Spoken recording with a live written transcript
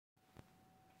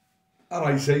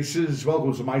Alright aces,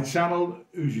 welcome to my channel.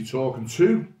 Who's you talking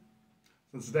to?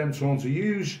 So today I'm talking to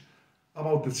yous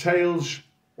about the tales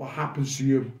what happens to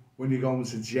you when you're going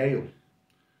to jail.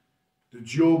 The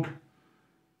jug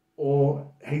or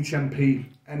HMP,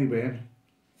 anywhere.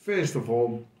 First of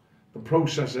all, the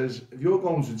process is, if you're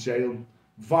going to jail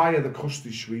via the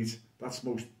custody suite, that's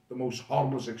the most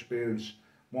horrible experience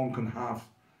one can have.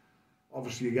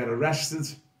 Obviously you get arrested,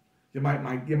 you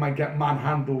might get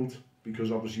manhandled,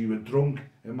 because obviously you were drunk.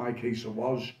 In my case it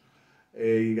was.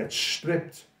 You get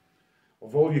stripped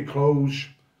of all your clothes,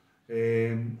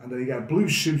 and then you get a blue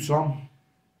suit on,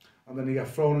 and then you get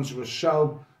thrown into a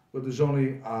cell where there's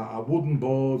only a wooden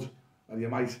board, and you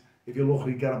might, if you're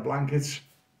lucky, get a blanket,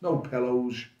 no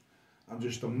pillows, and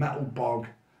just a metal bog,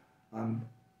 and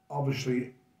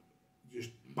obviously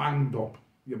just banged up.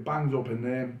 You're banged up in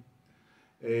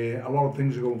there. A lot of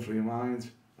things are going through your mind,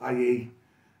 i.e.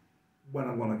 when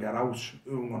I'm going to get out,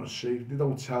 who I'm going to see. They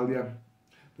don't tell you.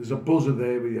 There's a buzzer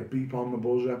there where you beep on the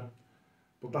buzzer,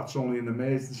 but that's only an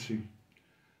emergency.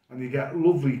 And you get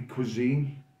lovely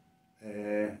cuisine.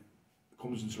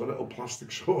 Comes into a little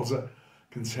plastic sort of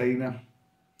container.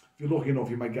 If you're lucky enough,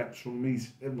 you might get some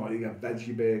meat. If not, you get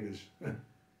veggie burgers,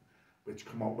 which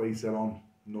come out later on,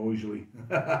 noisily.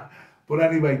 But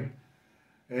anyway,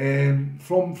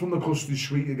 from the custody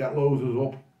suite, you get loaded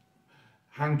up,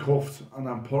 handcuffed, and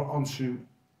then put onto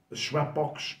a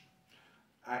sweatbox,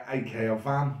 aka a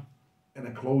van, in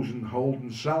a closing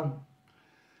holding cell.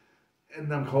 In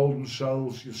them holding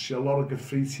cells, you'll see a lot of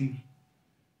graffiti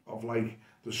of like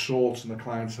the sorts and the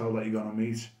clientele that you're gonna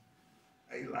meet.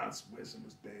 Hey lads, Wisdom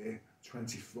was there,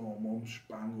 24 months,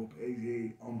 bang up,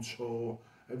 hey, on tour,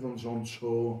 everyone's on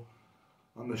tour,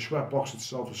 and the sweatbox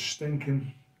itself is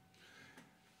stinking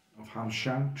of ham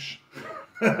shanks.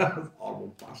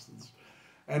 Horrible bastards.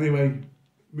 Anyway,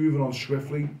 moving on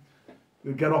swiftly,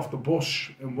 you'll get off the bus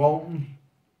in Walton,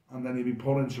 and then you'll be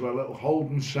put into a little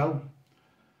holding cell,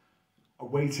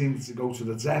 awaiting to go to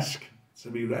the desk to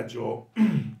be read your,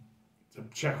 to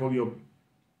check all your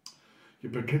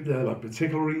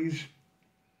particulars.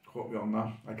 Quote me on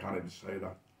that, I can't even say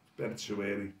that, it's a bit too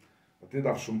early. I did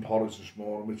have some porridge this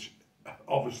morning, which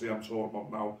obviously I'm talking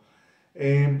about now.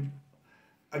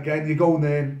 Again, you go in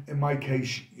there, in my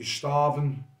case, you're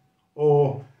starving,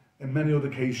 or in many other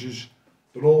cases,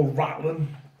 they're all rattling,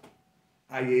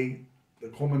 i.e. they're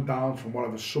coming down from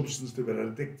whatever substance they were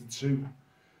addicted to.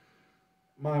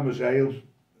 Mine was ale,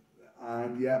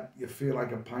 and yeah, you feel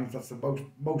like a pint. That's the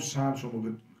most times someone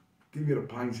could give you a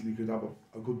pint and you could have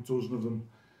a good dozen of them.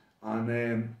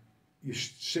 And you're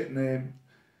sitting there,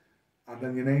 and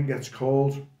then your name gets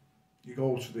called, you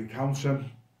go to the counter,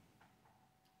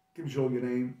 gives you all your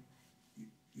name,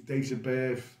 your date of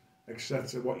birth,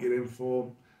 etc., what you're in for,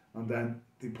 and then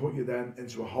they put you then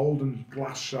into a holding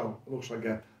glass cell. It looks like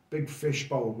a big fish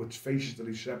bowl which faces the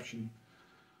reception.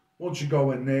 Once you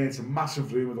go in there, it's a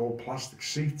massive room with all plastic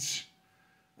seats,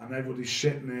 and everybody's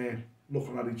sitting there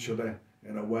looking at each other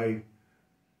in a way,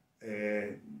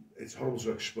 it's horrible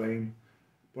to explain.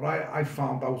 But I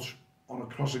found out on a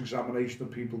cross-examination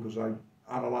of people, because I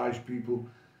analyse people,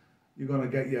 you're going to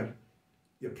get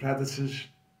your predators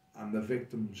and the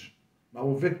victims. Now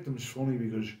a victim's funny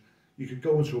because you could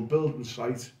go into a building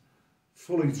site,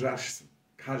 fully dressed,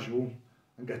 casual,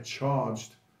 and get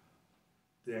charged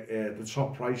the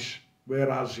top price.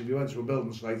 Whereas if you went to a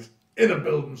building site in a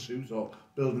building suit or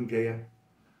building gear,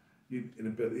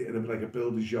 in like a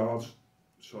builder's yard,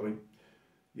 sorry,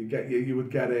 you would get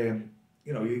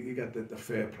you get the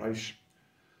fair price.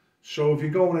 So if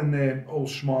you're going in there all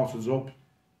smarted up,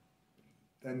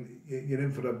 then you're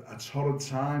in for a torrid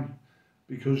time,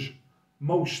 because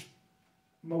most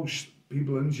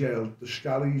people in jail, the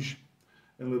scallies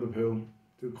in Liverpool,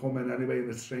 they'll come in anyway in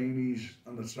the trainees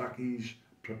and the trackies,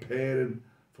 preparing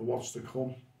for what's to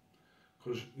come.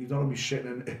 Because you don't want to be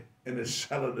sitting in a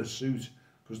cell in a suit,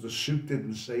 because the suit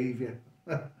didn't save you.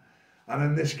 And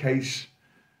in this case,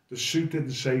 the suit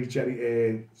didn't save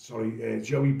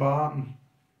Joey Barton.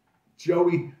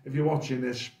 Joey, if you're watching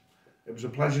this, it was a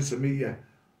pleasure to meet you.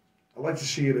 I'd like to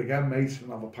see you again, mate, and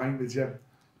have a pint with you.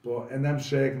 But in them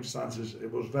circumstances,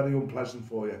 it was very unpleasant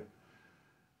for you.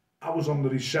 I was on the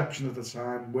reception at the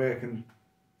time, working.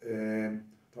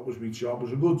 That was my job. It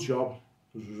was a good job,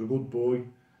 because I was a good boy.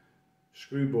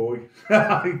 Screw boy.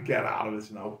 Get out of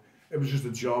it now. It was just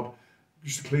a job.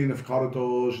 Used to clean the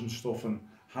corridors and stuff, and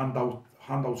hand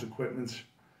out equipment.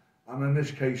 And in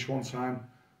this case, one time,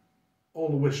 all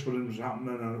the whispering was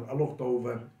happening, and I looked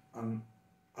over, and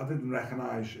I didn't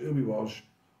recognise who he was.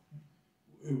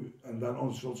 And then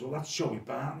also, so that's Joey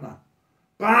Barton.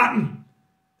 Barton!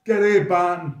 Get here,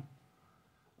 Barton!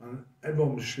 And and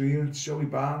everyone was screaming. It's Joey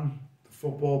Barton, the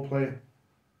football player.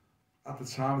 At the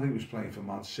time, I think he was playing for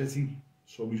Man City,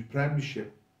 so his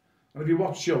Premiership. And if you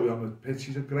watch Joey on the pitch,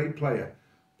 he's a great player,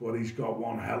 but he's got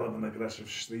one hell of an aggressive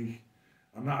streak.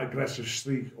 And that aggressive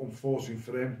streak, unfortunately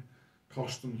for him,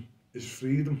 cost him his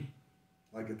freedom,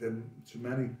 like it did to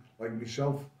many, like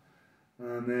myself.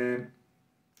 And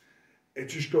it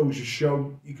just goes to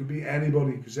show you could be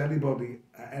anybody, because anybody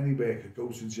at anywhere could go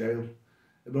to jail.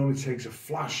 It only takes a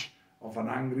flash of an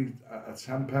angry, a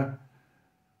temper,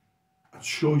 a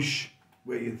choice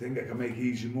where you think I can make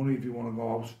easy money if you want to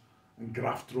go out and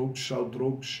graft drugs, sell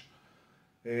drugs,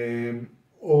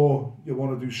 or you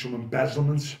want to do some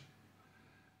embezzlement.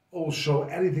 Also,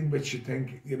 anything which you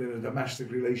think you're in a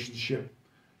domestic relationship,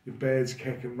 your bird's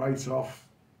kicking right off,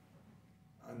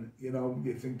 and you know,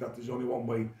 you think that there's only one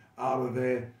way out of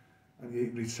there, and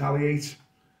you retaliate.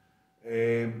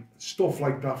 Stuff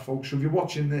like that, folks. So if you're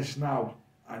watching this now,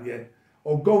 and you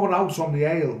or going out on the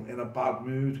ale in a bad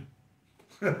mood,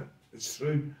 it's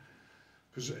true,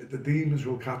 because the demons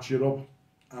will catch you up.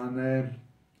 And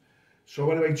so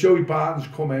anyway, Joey Barton's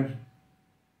come in,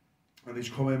 and he's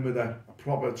come in with a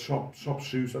proper top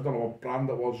suit. I don't know what brand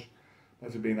it was.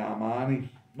 Might have been Armani,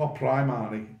 not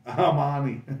Primani,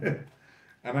 Armani.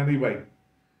 And anyway,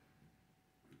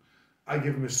 I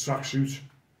give him his tracksuit,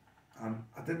 and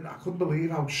I couldn't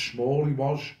believe how small he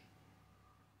was,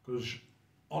 because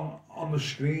on the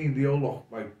screen they all look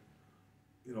like,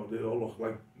 you know, they all look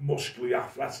like muscly,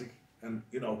 athletic, and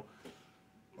you know,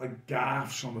 like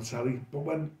gaffs on the telly. But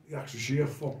when you actually see a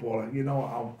footballer, you know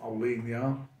how lean they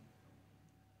are.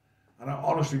 And I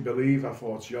honestly believe I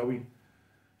thought Joey,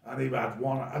 and he had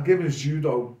one. I give him his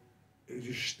judo. He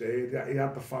just stayed. He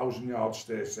had the 1,000-yard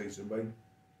stare straight away,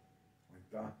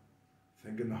 like that,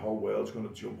 thinking the whole world's going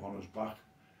to jump on his back.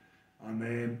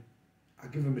 And I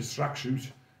give him his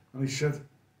tracksuit, and he said,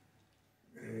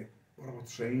 "What about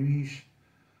trainees?"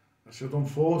 I said,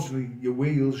 "Unfortunately, your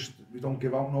wheels, we don't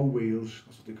give out no wheels."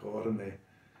 That's what they call it in there.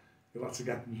 You'll have to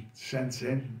get them sent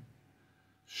in.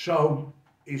 So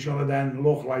he's going to then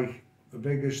look like the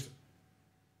biggest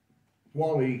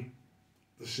Wally,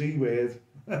 the C word,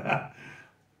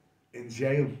 in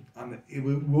jail, and he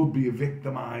will be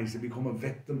victimised, he'll become a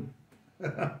victim.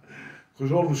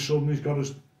 Because all of a sudden he's got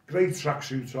his great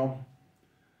tracksuit on,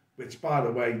 which, by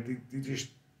the way,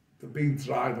 they've been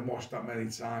dried and washed that many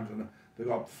times, and they've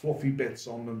got fluffy bits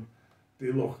on them.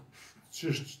 They look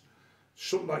just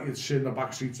something like you'd see in the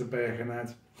back seats of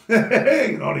Birkenhead.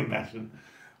 You're not even messing.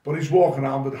 But he's walking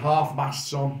around with half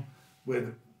masts on,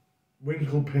 with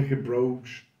winkle picket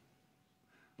brogues.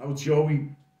 Now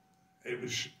Joey, it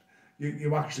was,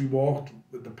 you actually walked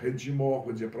with the pigeon walk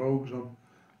with your brogues on,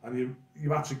 and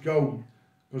you had to go,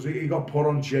 because he got put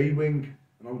on J-wing.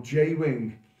 You know,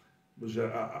 J-wing was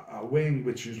a wing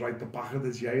which was like the back of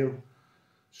the jail.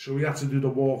 So he had to do the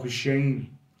walk of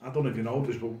shame. I don't know if you know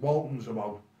this, but Walton's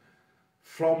about,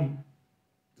 from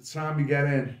the time you get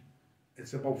in,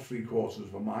 it's about 3/4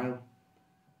 of a mile,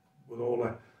 with all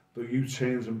the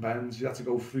U-turns and bends. You had to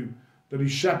go through the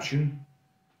reception,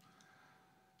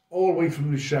 all the way from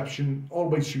the reception, all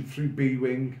the way through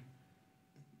B-wing,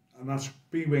 and that's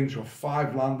B-wing's got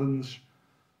 5 landings.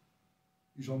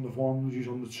 He's on the 1s, he's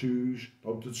on the 2s.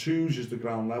 But the 2s is the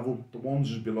ground level, the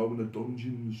 1s is below in the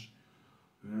dungeons.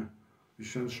 Yeah, they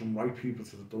send some right people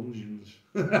to the dungeons.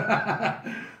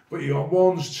 But you got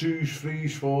 1s, 2s,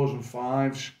 3s, 4s and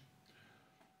 5s.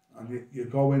 And you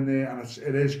go in there, and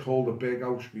it is called a big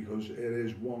house because it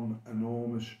is one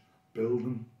enormous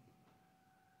building.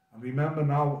 And remember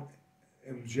now,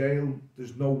 in jail,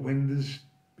 there's no windows,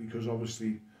 because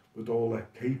obviously with all the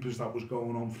capers that was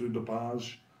going on through the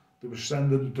bars, they were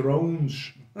sending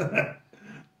drones,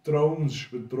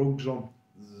 drones with drugs on.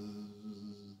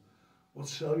 What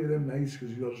cell you in, mate?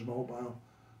 Because you got his mobile.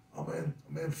 I'm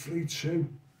in 3-2.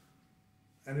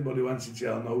 Anybody who went to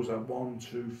jail knows that 1,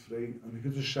 2, 3, and they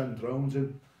could just send drones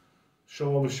in.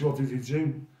 So obviously what did they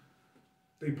do?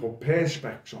 They put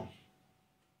perspex on.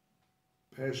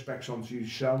 Perspex onto your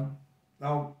cell.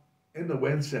 Now, in the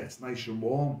winter, it's nice and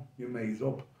warm, you're made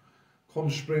up.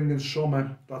 Come spring and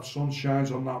summer, that sun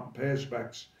shines on that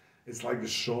perspex, it's like a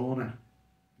sauna.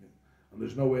 And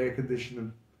there's no air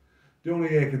conditioning. The only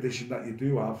air conditioning that you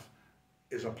do have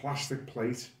is a plastic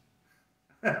plate,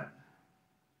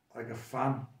 like a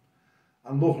fan.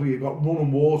 And luckily you've got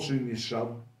running water in your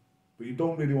cell, but you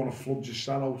don't really want to flood your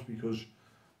cell out, because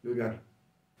you'll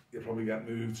probably get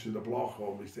moved to the block,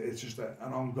 or it's just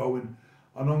an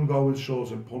ongoing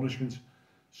sort of punishment.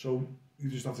 So you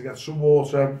just have to get some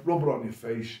water, rub it on your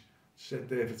face, sit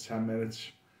there for 10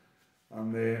 minutes.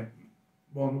 And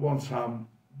one time,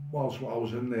 whilst I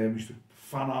was in there, we used to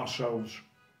fan ourselves,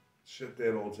 sit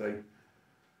there all day.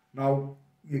 Now,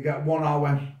 you get 1 hour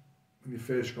when you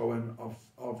first go in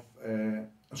of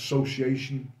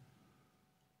association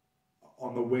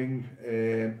on the wing,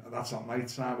 and that's at night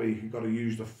time where you've got to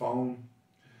use the phone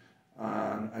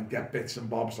and get bits and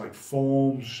bobs like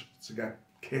forms to get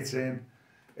kit in.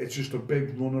 It's just a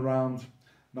big run around.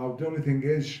 Now, the only thing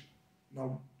is,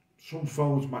 now some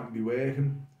phones might be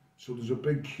working, so there's a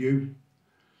big queue,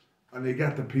 and you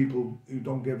get the people who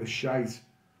don't give a shite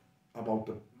about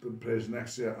the person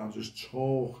next to you and just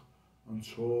talk and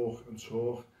talk and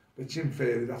talk. Which in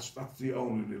theory, that's the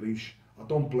only release. I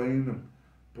don't blame them.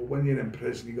 But when you're in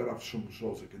prison, you got to have some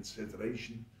sort of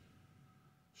consideration.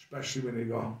 Especially when you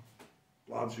got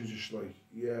lads who just like,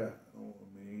 yeah, oh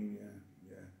me,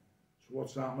 yeah. So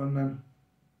what's happening then?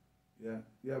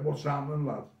 Yeah, what's happening,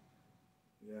 lad?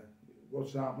 Yeah,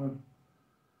 what's happening?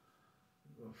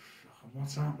 Oh,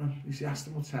 what's happening? He's asked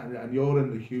him what's happening, and you're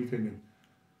in the queue thinking,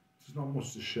 there's not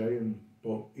much to say,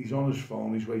 but he's on his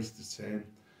phone, he's wasted his time.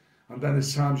 And then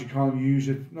there's times you can't use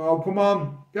it. No, come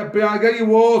on, get behind, get your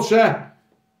water.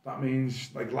 That means,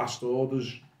 like last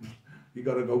orders, you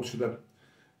got to go to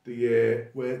the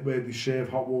where they serve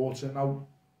hot water. Now,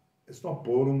 it's not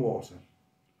boiling water,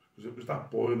 because it was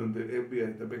that boiling, it would be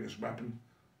the biggest weapon,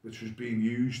 which was being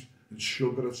used in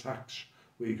sugar attacks,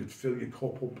 where you could fill your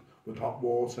cup up with hot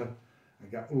water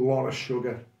and get a lot of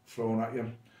sugar thrown at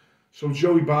you. So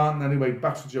Joey Barton, anyway,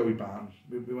 back to Joey Barton.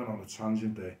 We went on a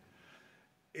tangent there.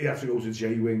 He had to go to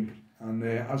J-Wing, and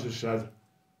as I said,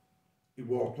 he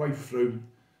walked right through,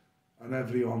 and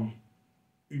everyone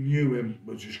who knew him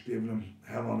was just giving him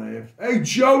hell on earth. Hey,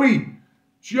 Joey,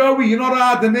 you're not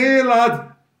hard in here,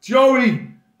 lad. Joey,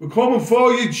 we're coming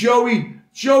for you, Joey.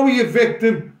 Joey, you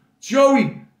victim.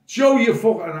 Joey, you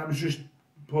fucking... And I was just,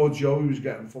 poor Joey was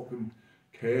getting fucking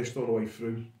cursed all the way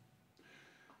through.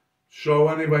 So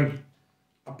anyway,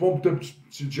 I bumped up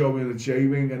to Joey in the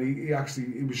J-Wing, and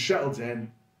he was settled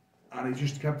in, and he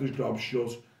just kept his gob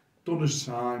shut, done his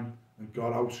time, and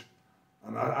got out.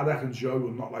 And I reckon Joey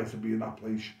would not like to be in that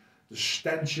place. The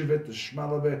stench of it, the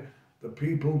smell of it, the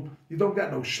people. You don't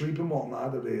get no sleep and whatnot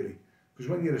either, really. Because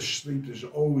when you're asleep, there's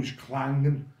always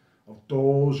clanging of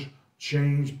doors,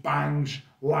 chains, bangs,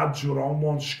 lads who are on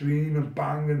one screaming,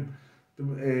 banging.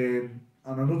 And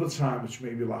another time, which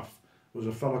made me laugh, was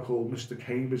a fella called Mr.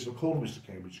 Cambridge. I'll call him Mr.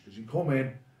 Cambridge because he come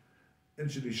in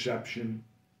into reception,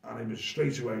 and he was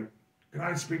straight away, can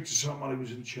I speak to someone who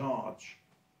was in charge?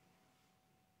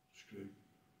 Screw.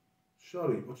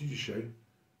 Sorry, what did you say?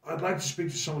 I'd like to speak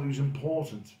to someone who's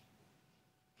important.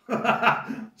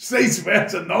 Straight away,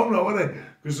 it's a no-no, isn't it?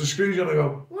 Because the screen's going to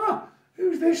go, what?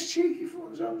 Who's this cheeky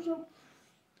fucking so-and-so?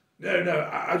 No,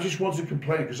 I just want to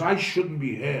complain because I shouldn't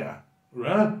be here,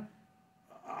 right?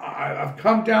 I've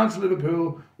come down to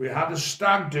Liverpool. We had a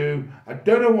stag do. I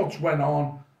don't know what's went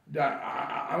on.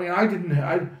 I mean, I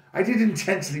didn't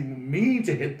intentionally mean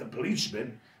to hit the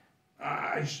policeman.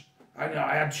 I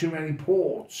had too many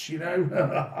ports, you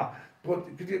know.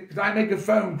 But could I make a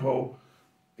phone call?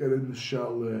 Get in the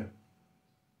cell there.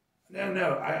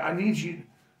 No, I need you to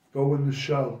go in the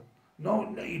cell.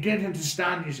 No, you didn't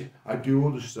understand. You said, I do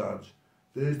understand.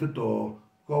 There's the door.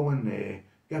 Go in there.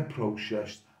 Get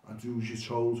processed. And do as you're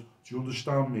told. Do you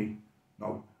understand me?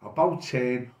 No. About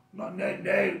 10. No.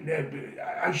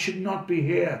 I should not be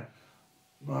here.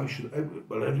 No, I should.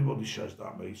 Well, everybody says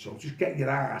that, mate. So just get your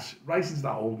ass right into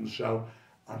that holding cell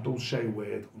and don't say a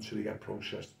word until you get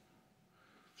processed.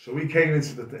 So he came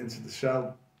into the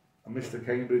cell, and Mr.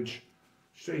 Cambridge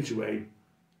straight away.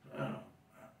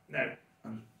 No,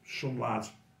 and some lad,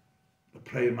 the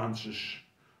praying mantis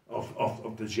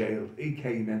of the jail. He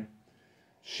came in,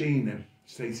 seen him.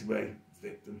 Straight away,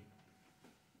 victim.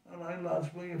 Hello lads,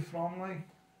 where you from, like?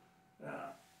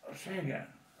 I say again,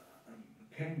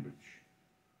 Cambridge.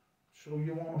 So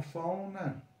you want a phone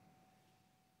then?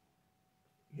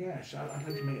 Yes, I'd like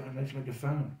to make a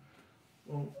phone.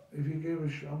 Well, if you give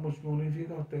us, how much money have you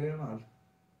got there, lad?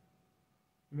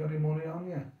 You got any money on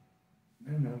you?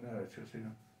 No, it's just, you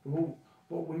know.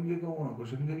 But when you go on,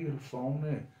 because I can get you a phone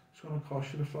there, it's going to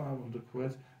cost you the 500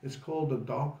 quid. It's called a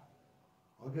dog.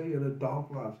 I'll get you the dog,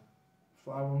 lad.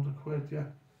 500 quid, yeah.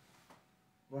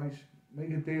 Right, make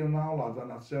a deal now, lad,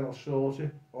 and that's it, I'll sort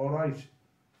it. All right.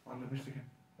 And the Mr. King,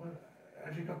 well,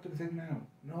 have you got the thing now?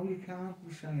 No, you can't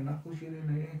be saying that because you're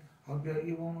in here. I'll get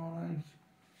you one, all right.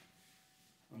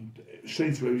 And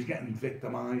straight away, he was getting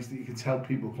victimised. You could tell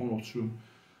people coming up to him,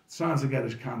 trying to get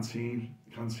his canteen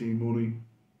money.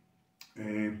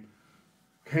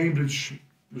 Cambridge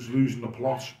was losing the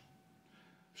plot.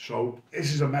 So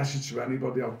this is a message to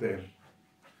anybody out there.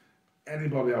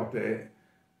 Anybody out there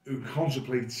who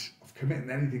contemplates of committing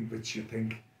anything which you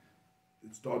think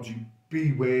it's dodgy,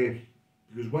 beware,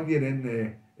 because when you're in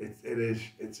there,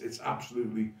 it's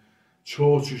absolutely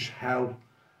torturous hell.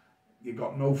 You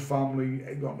got no family,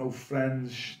 you got no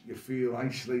friends, you feel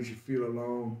isolated, you feel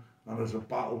alone, and there's a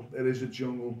battle, there is a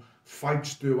jungle,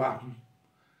 fights do happen.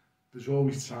 There's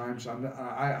always times, and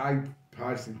I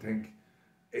personally think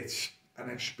it's an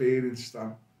experience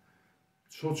that,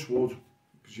 touch wood,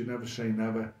 because you never say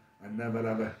never, and never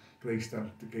ever grace the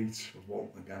gates of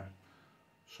Walton again.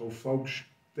 So folks,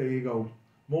 there you go.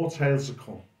 More tales to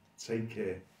come. Take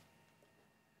care.